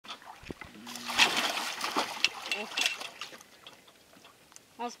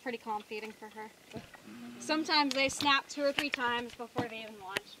That was pretty calm feeding for her. Sometimes they snap 2 or 3 times before they even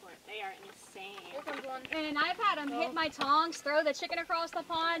launch for it. They are insane. Here comes one. And I've had them hit my tongs, throw the chicken across the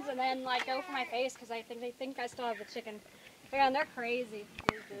ponds, and then like go for my face because they think I still have the chicken. Man, they're crazy.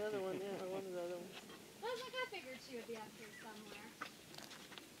 Where's the other one? Yeah, one of the other ones. I was like, I figured she would be up here somewhere.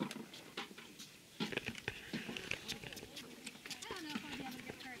 I don't know if I'll be able to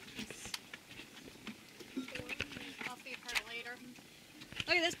get her. I'll feed her later.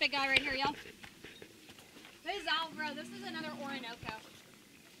 Look at this big guy right here, y'all. This is Alvaro. This is another Orinoco.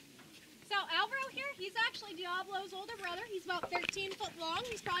 So Alvaro here, he's actually Diablo's older brother. He's about 13 foot long.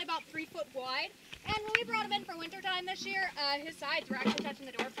 He's probably about 3 foot wide. And when we brought him in for wintertime this year, his sides were actually touching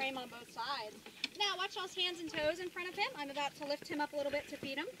the door frame on both sides. Now watch y'all's hands and toes in front of him. I'm about to lift him up a little bit to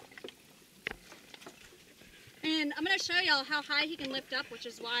feed him. And I'm going to show y'all how high he can lift up, which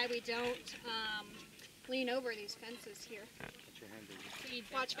is why we don't lean over these fences here.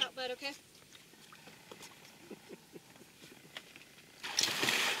 Watch out, bud, okay?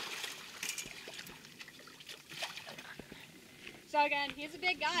 So again, he's a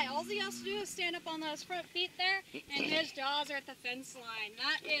big guy. All he has to do is stand up on those front feet there, and his jaws are at the fence line.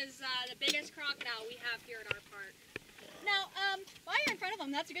 That is the biggest crocodile we have here in our park. Now, while you're in front of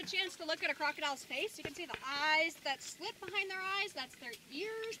them, that's a good chance to look at a crocodile's face. You can see the eyes that slip behind their eyes. That's their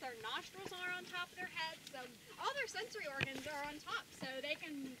ears. Their nostrils are on top of their heads. So all their sensory organs are on top, so they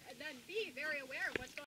can then be very aware of what's going on.